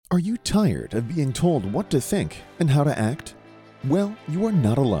Are you tired of being told what to think and how to act? Well, you are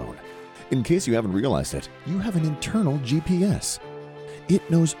not alone. In case you haven't realized it, you have an internal GPS.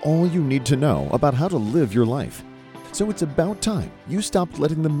 It knows all you need to know about how to live your life. So it's about time you stopped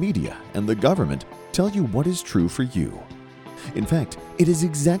letting the media and the government tell you what is true for you. In fact, it is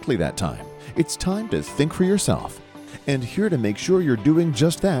exactly that time. It's time to think for yourself. And here to make sure you're doing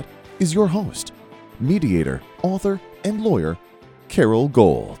just that is your host, mediator, author, and lawyer, Carol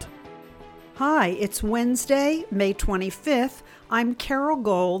Gold. Hi, it's Wednesday, May 25th. I'm Carol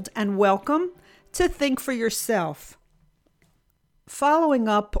Gold, and welcome to Think for Yourself. Following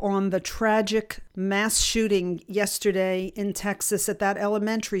up on the tragic mass shooting yesterday in Texas at that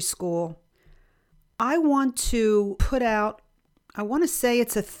elementary school, I want to say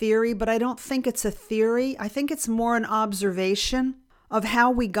it's a theory, but I don't think it's a theory. I think it's more an observation of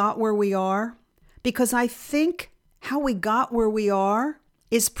how we got where we are, because I think how we got where we are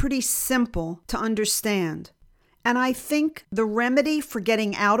is pretty simple to understand. And I think the remedy for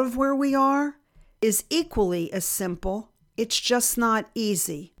getting out of where we are is equally as simple. It's just not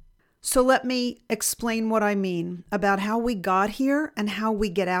easy. So let me explain what I mean about how we got here and how we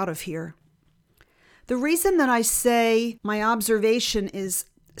get out of here. The reason that I say my observation is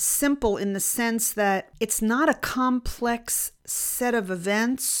simple in the sense that it's not a complex set of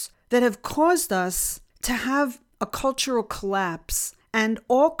events that have caused us to have a cultural collapse and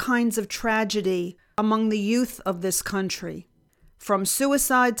all kinds of tragedy among the youth of this country, from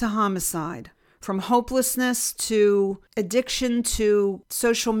suicide to homicide, from hopelessness to addiction to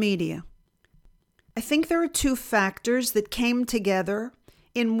social media. I think there are two factors that came together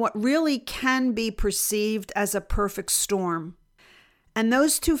in what really can be perceived as a perfect storm. And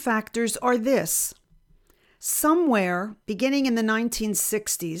those two factors are this. Somewhere beginning in the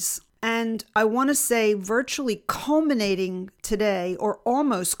 1960s, and I want to say virtually culminating today, or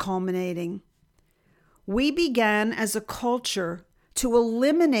almost culminating, we began as a culture to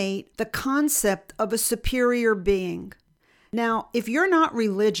eliminate the concept of a superior being. Now, if you're not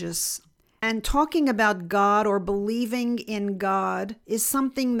religious, and talking about God or believing in God is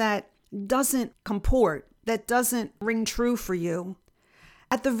something that doesn't comport, that doesn't ring true for you,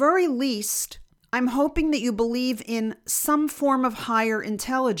 at the very least, I'm hoping that you believe in some form of higher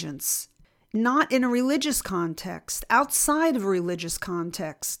intelligence, not in a religious context, outside of a religious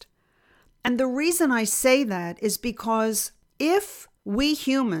context. And the reason I say that is because if we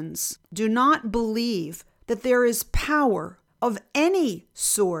humans do not believe that there is power of any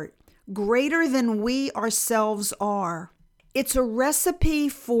sort greater than we ourselves are, it's a recipe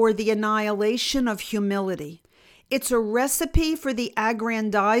for the annihilation of humility. It's a recipe for the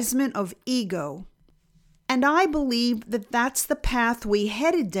aggrandizement of ego. And I believe that that's the path we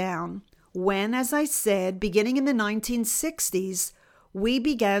headed down when, as I said, beginning in the 1960s, we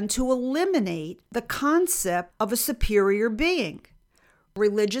began to eliminate the concept of a superior being.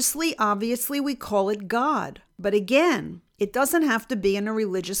 Religiously, obviously, we call it God. But again, it doesn't have to be in a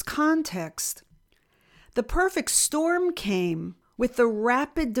religious context. The perfect storm came with the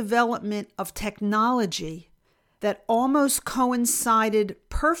rapid development of technology that almost coincided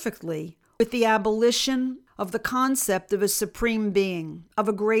perfectly with the abolition of the concept of a supreme being, of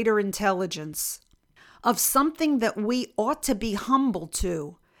a greater intelligence, of something that we ought to be humble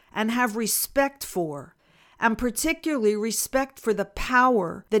to and have respect for, and particularly respect for the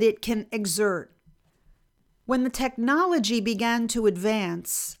power that it can exert. When the technology began to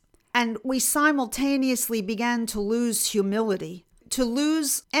advance, and we simultaneously began to lose humility, to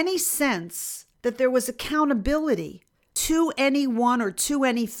lose any sense that there was accountability to anyone or to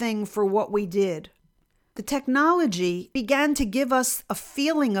anything for what we did, the technology began to give us a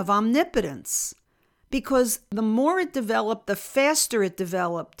feeling of omnipotence, because the more it developed, the faster it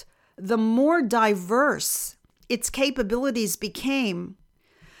developed, the more diverse its capabilities became,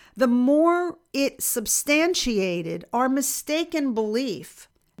 the more it substantiated our mistaken belief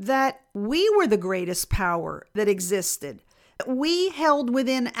that we were the greatest power that existed. We held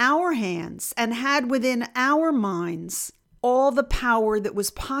within our hands and had within our minds all the power that was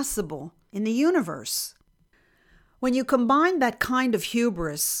possible in the universe. When you combine that kind of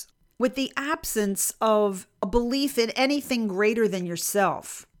hubris with the absence of a belief in anything greater than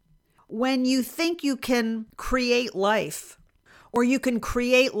yourself, when you think you can create life, or you can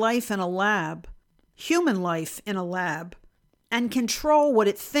create life in a lab, human life in a lab, and control what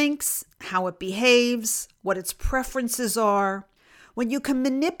it thinks, how it behaves, what its preferences are, when you can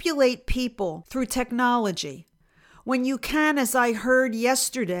manipulate people through technology, when you can, as I heard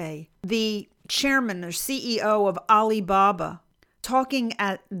yesterday, the chairman or CEO of Alibaba talking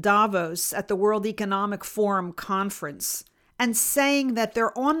at Davos at the World Economic Forum conference and saying that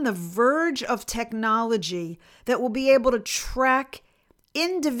they're on the verge of technology that will be able to track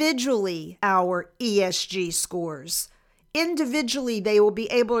individually our ESG scores. Individually, they will be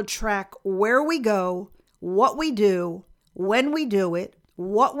able to track where we go, what we do, when we do it,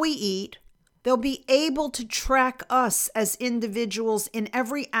 what we eat. They'll be able to track us as individuals in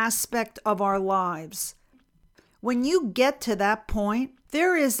every aspect of our lives. When you get to that point,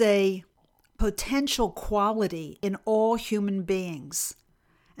 there is a potential quality in all human beings.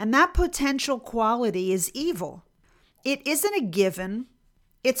 And that potential quality is evil. It isn't a given,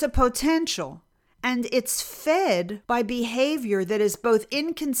 it's a potential. And it's fed by behavior that is both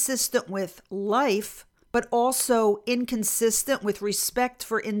inconsistent with life, but also inconsistent with respect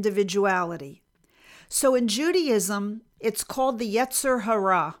for individuality. So in Judaism, it's called the Yetzer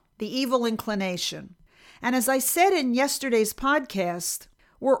Hara, the evil inclination. And as I said in yesterday's podcast,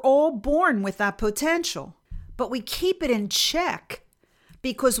 we're all born with that potential, but we keep it in check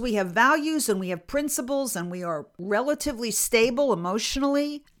because we have values and we have principles and we are relatively stable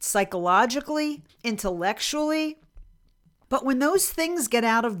emotionally, psychologically, intellectually. But when those things get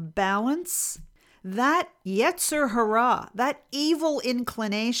out of balance, that Yetzer Hara, that evil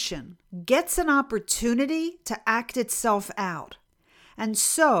inclination, gets an opportunity to act itself out. And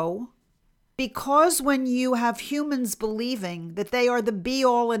so, because when you have humans believing that they are the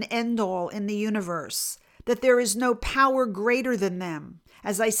be-all and end-all in the universe, that there is no power greater than them,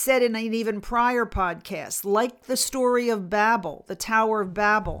 as I said in an even prior podcast, like the story of Babel, the Tower of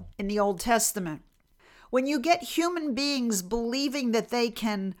Babel in the Old Testament, when you get human beings believing that they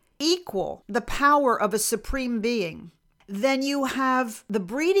can equal the power of a supreme being, then you have the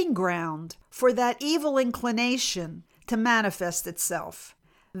breeding ground for that evil inclination to manifest itself.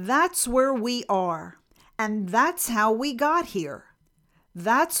 That's where we are, and that's how we got here.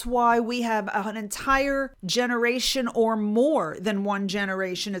 That's why we have an entire generation or more than one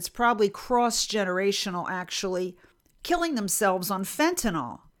generation, it's probably cross-generational actually, killing themselves on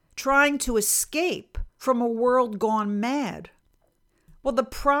fentanyl, trying to escape from a world gone mad. Well, the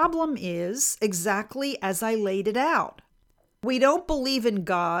problem is exactly as I laid it out. We don't believe in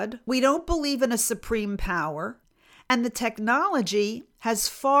God, we don't believe in a supreme power, and the technology has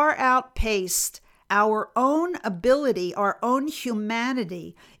far outpaced our own ability, our own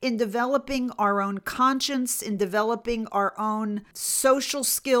humanity in developing our own conscience, in developing our own social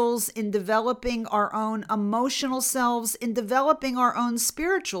skills, in developing our own emotional selves, in developing our own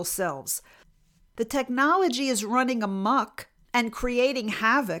spiritual selves. The technology is running amok and creating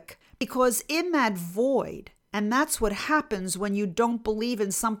havoc because in that void, and that's what happens when you don't believe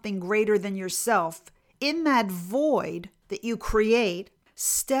in something greater than yourself, in that void that you create,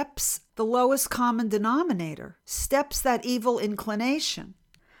 steps the lowest common denominator, steps that evil inclination.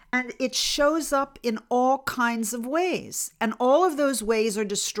 And it shows up in all kinds of ways. And all of those ways are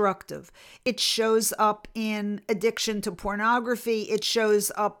destructive. It shows up in addiction to pornography. It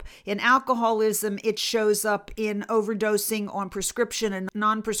shows up in alcoholism. It shows up in overdosing on prescription and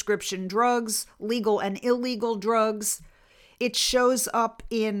non-prescription drugs, legal and illegal drugs. It shows up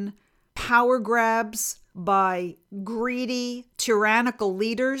in power grabs by greedy, tyrannical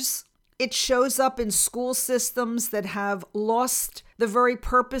leaders. It shows up in school systems that have lost the very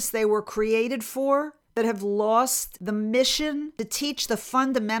purpose they were created for, that have lost the mission to teach the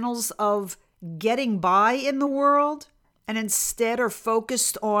fundamentals of getting by in the world, and instead are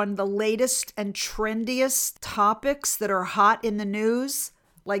focused on the latest and trendiest topics that are hot in the news,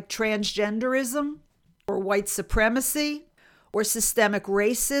 like transgenderism, or white supremacy, or systemic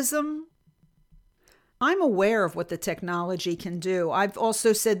racism. I'm aware of what the technology can do. I've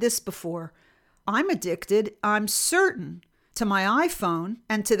also said this before. I'm addicted, I'm certain, to my iPhone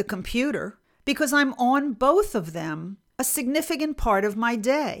and to the computer because I'm on both of them a significant part of my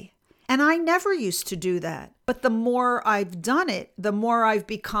day. And I never used to do that. But the more I've done it, the more I've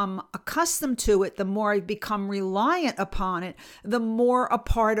become accustomed to it, the more I've become reliant upon it, the more a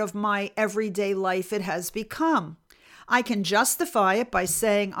part of my everyday life it has become. I can justify it by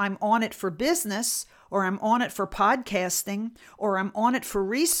saying I'm on it for business, or I'm on it for podcasting, or I'm on it for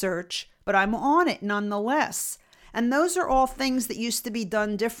research, but I'm on it nonetheless. And those are all things that used to be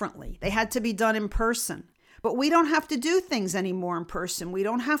done differently. They had to be done in person. But we don't have to do things anymore in person. We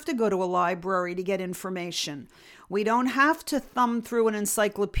don't have to go to a library to get information. We don't have to thumb through an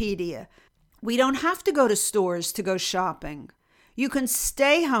encyclopedia. We don't have to go to stores to go shopping. You can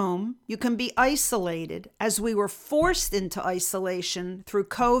stay home, you can be isolated, as we were forced into isolation through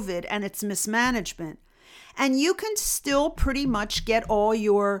COVID and its mismanagement. And you can still pretty much get all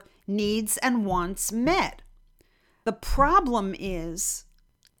your needs and wants met. The problem is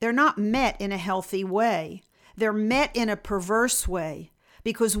they're not met in a healthy way. they're met in a perverse way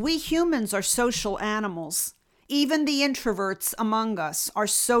because we humans are social animals. Even the introverts among us are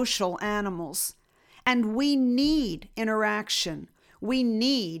social animals. And we need interaction. We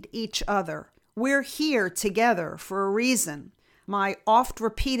need each other. We're here together for a reason. My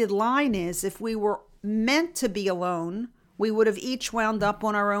oft-repeated line is, if we were meant to be alone, we would have each wound up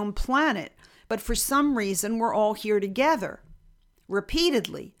on our own planet. But for some reason, we're all here together,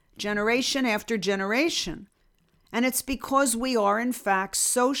 repeatedly, generation after generation. And it's because we are, in fact,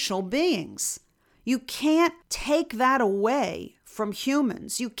 social beings. You can't take that away from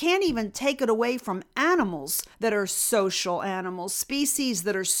humans. You can't even take it away from animals that are social animals, species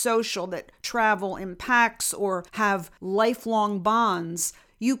that are social, that travel in packs or have lifelong bonds.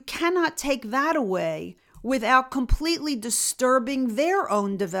 You cannot take that away without completely disturbing their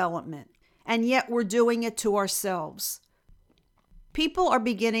own development. And yet we're doing it to ourselves. People are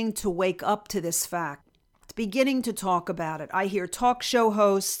beginning to wake up to this fact, beginning to talk about it. I hear talk show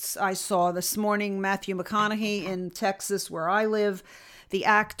hosts. I saw this morning Matthew McConaughey in Texas, where I live. The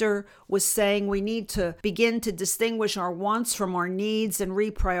actor was saying we need to begin to distinguish our wants from our needs and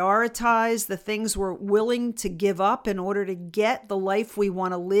reprioritize the things we're willing to give up in order to get the life we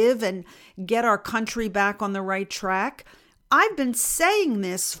want to live and get our country back on the right track. I've been saying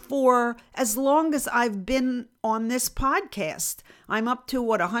this for as long as I've been on this podcast. I'm up to,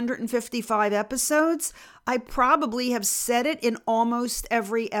 155 episodes? I probably have said it in almost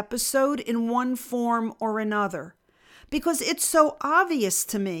every episode in one form or another, because it's so obvious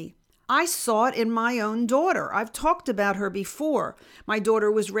to me. I saw it in my own daughter. I've talked about her before. My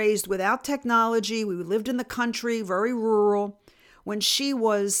daughter was raised without technology. We lived in the country, very rural. When she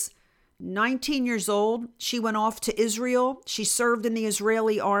was 19 years old, she went off to Israel. She served in the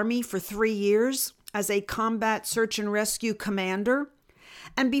Israeli army for 3 years as a combat search and rescue commander.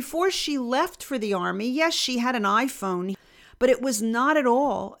 And before she left for the army, yes, she had an iPhone, but it was not at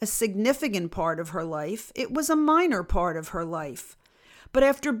all a significant part of her life. It was a minor part of her life. But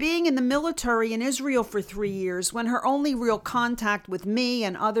after being in the military in Israel for 3 years, when her only real contact with me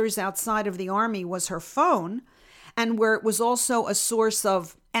and others outside of the army was her phone, and where it was also a source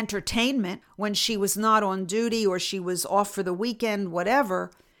of entertainment when she was not on duty or she was off for the weekend,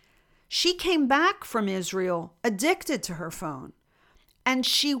 whatever, she came back from Israel addicted to her phone. And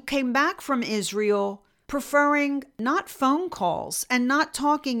she came back from Israel preferring not phone calls and not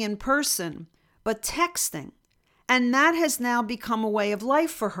talking in person, but texting. And that has now become a way of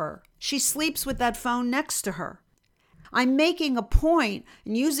life for her. She sleeps with that phone next to her. I'm making a point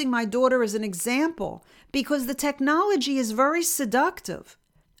and using my daughter as an example because the technology is very seductive.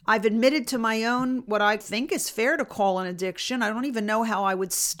 I've admitted to my own what I think is fair to call an addiction. I don't even know how I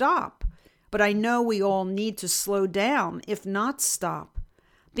would stop, but I know we all need to slow down, if not stop,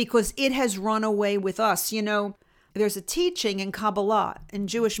 because it has run away with us. You know, there's a teaching in Kabbalah, in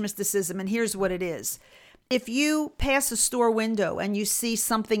Jewish mysticism, and here's what it is. If you pass a store window and you see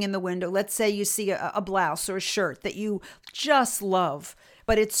something in the window, let's say you see a blouse or a shirt that you just love,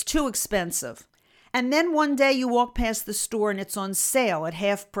 but it's too expensive. And then one day you walk past the store and it's on sale at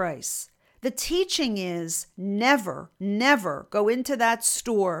half price. The teaching is never, never go into that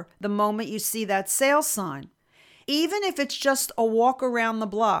store the moment you see that sale sign. Even if it's just a walk around the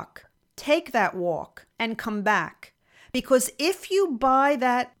block, take that walk and come back. Because if you buy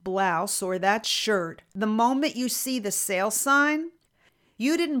that blouse or that shirt the moment you see the sale sign,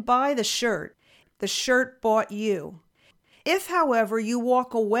 you didn't buy the shirt bought you. If, however, you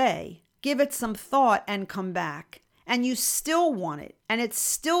walk away, give it some thought and come back, and you still want it, and it's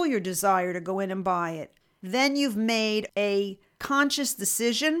still your desire to go in and buy it, then you've made a conscious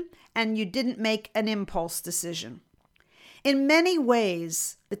decision and you didn't make an impulse decision. In many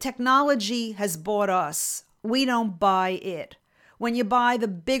ways, the technology has bought us. We don't buy it. When you buy the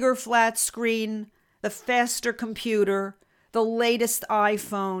bigger flat screen, the faster computer, the latest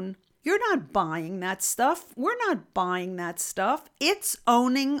iPhone, you're not buying that stuff. We're not buying that stuff. It's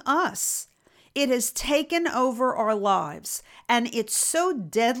owning us. It has taken over our lives, and it's so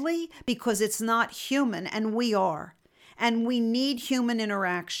deadly because it's not human, and we are. And we need human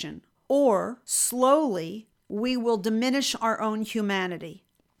interaction, or slowly we will diminish our own humanity.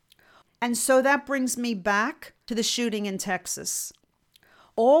 And so that brings me back to the shooting in Texas.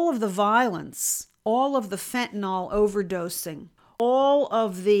 All of the violence, all of the fentanyl overdosing, all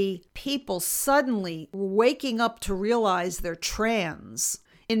of the people suddenly waking up to realize they're trans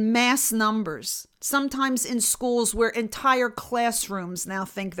in mass numbers, sometimes in schools where entire classrooms now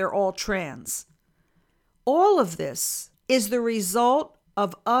think they're all trans. All of this is the result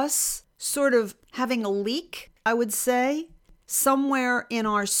of us sort of having a leak, I would say, somewhere in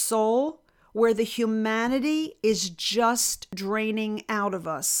our soul where the humanity is just draining out of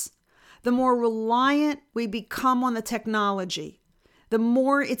us. The more reliant we become on the technology, the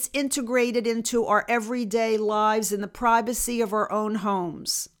more it's integrated into our everyday lives in the privacy of our own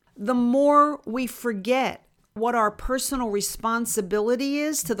homes, the more we forget what our personal responsibility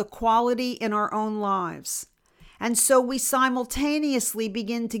is to the quality in our own lives. And so we simultaneously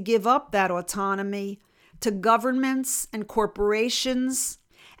begin to give up that autonomy to governments and corporations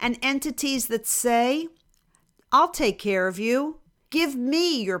and entities that say, I'll take care of you. Give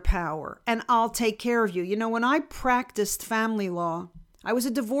me your power and I'll take care of you. You know, when I practiced family law, I was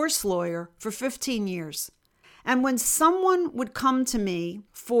a divorce lawyer for 15 years. And when someone would come to me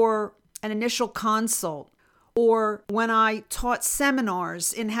for an initial consult, or when I taught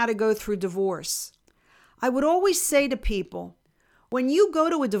seminars in how to go through divorce, I would always say to people, when you go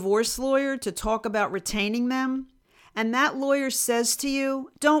to a divorce lawyer to talk about retaining them, and that lawyer says to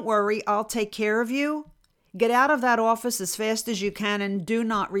you, don't worry, I'll take care of you, get out of that office as fast as you can and do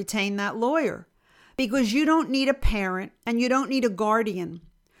not retain that lawyer. Because you don't need a parent and you don't need a guardian.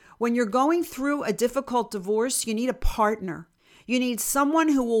 When you're going through a difficult divorce, you need a partner. You need someone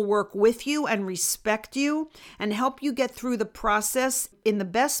who will work with you and respect you and help you get through the process in the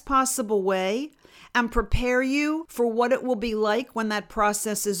best possible way and prepare you for what it will be like when that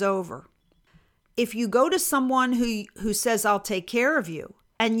process is over. If you go to someone who says, I'll take care of you,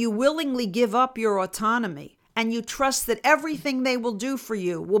 and you willingly give up your autonomy, and you trust that everything they will do for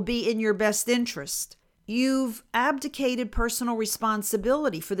you will be in your best interest, you've abdicated personal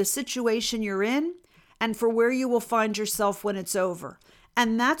responsibility for the situation you're in and for where you will find yourself when it's over.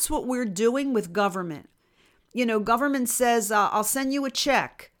 And that's what we're doing with government. You know, government says, I'll send you a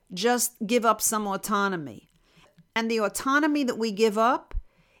check, just give up some autonomy. And the autonomy that we give up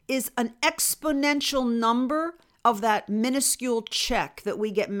is an exponential number of that minuscule check that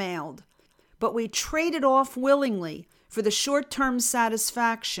we get mailed. But we trade it off willingly for the short-term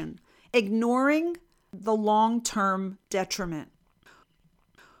satisfaction, ignoring the long-term detriment.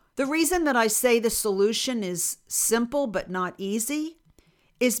 The reason that I say the solution is simple but not easy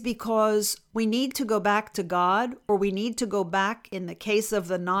is because we need to go back to God, or we need to go back, in the case of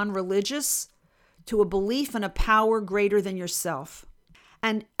the non-religious, to a belief in a power greater than yourself.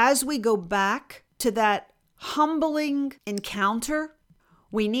 And as we go back to that humbling encounter,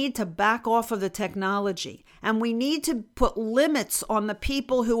 we need to back off of the technology, and we need to put limits on the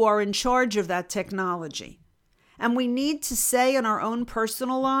people who are in charge of that technology. And we need to say in our own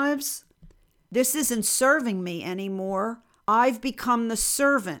personal lives, this isn't serving me anymore. I've become the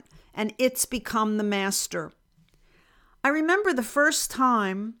servant, and it's become the master. I remember the first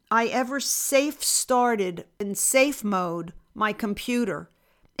time I ever safe started in safe mode my computer.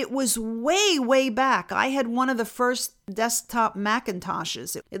 It was way, way back. I had one of the first desktop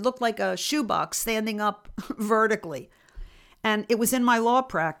Macintoshes. It looked like a shoebox standing up vertically. And it was in my law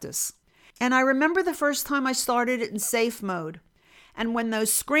practice. And I remember the first time I started it in safe mode. And when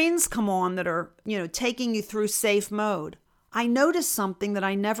those screens come on that are, taking you through safe mode, I noticed something that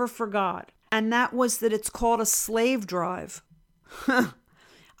I never forgot. And that was that it's called a slave drive.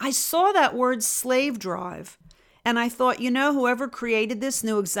 I saw that word slave drive. And I thought, whoever created this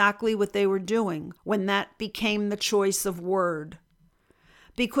knew exactly what they were doing when that became the choice of word.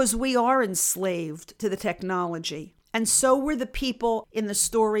 Because we are enslaved to the technology. And so were the people in the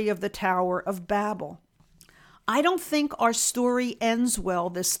story of the Tower of Babel. I don't think our story ends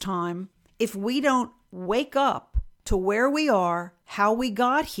well this time if we don't wake up to where we are, how we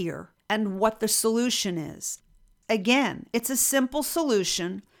got here, and what the solution is. Again, it's a simple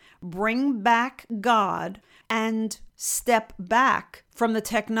solution. Bring back God and step back from the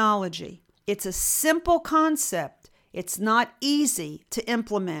technology. It's a simple concept. It's not easy to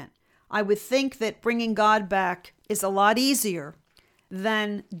implement. I would think that bringing God back is a lot easier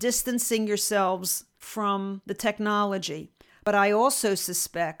than distancing yourselves from the technology. But I also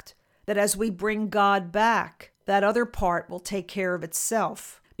suspect that as we bring God back, that other part will take care of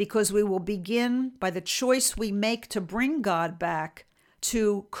itself, because we will begin by the choice we make to bring God back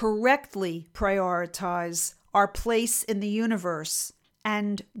to correctly prioritize our place in the universe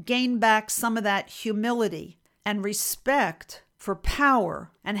and gain back some of that humility and respect for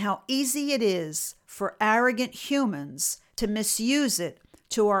power and how easy it is for arrogant humans to misuse it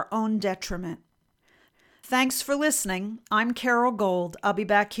to our own detriment. Thanks for listening. I'm Carol Gold. I'll be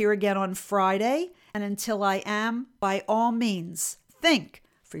back here again on Friday. And until I am, by all means, think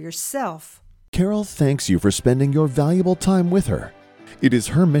for yourself. Carol thanks you for spending your valuable time with her. It is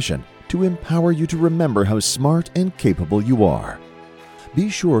her mission to empower you to remember how smart and capable you are. Be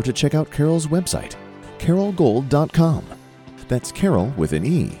sure to check out Carol's website, carolgold.com. That's Carol with an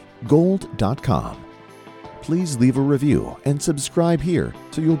E, gold.com. Please leave a review and subscribe here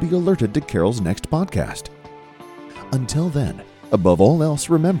so you'll be alerted to Carol's next podcast. Until then, above all else,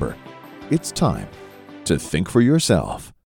 remember, it's time to think for yourself.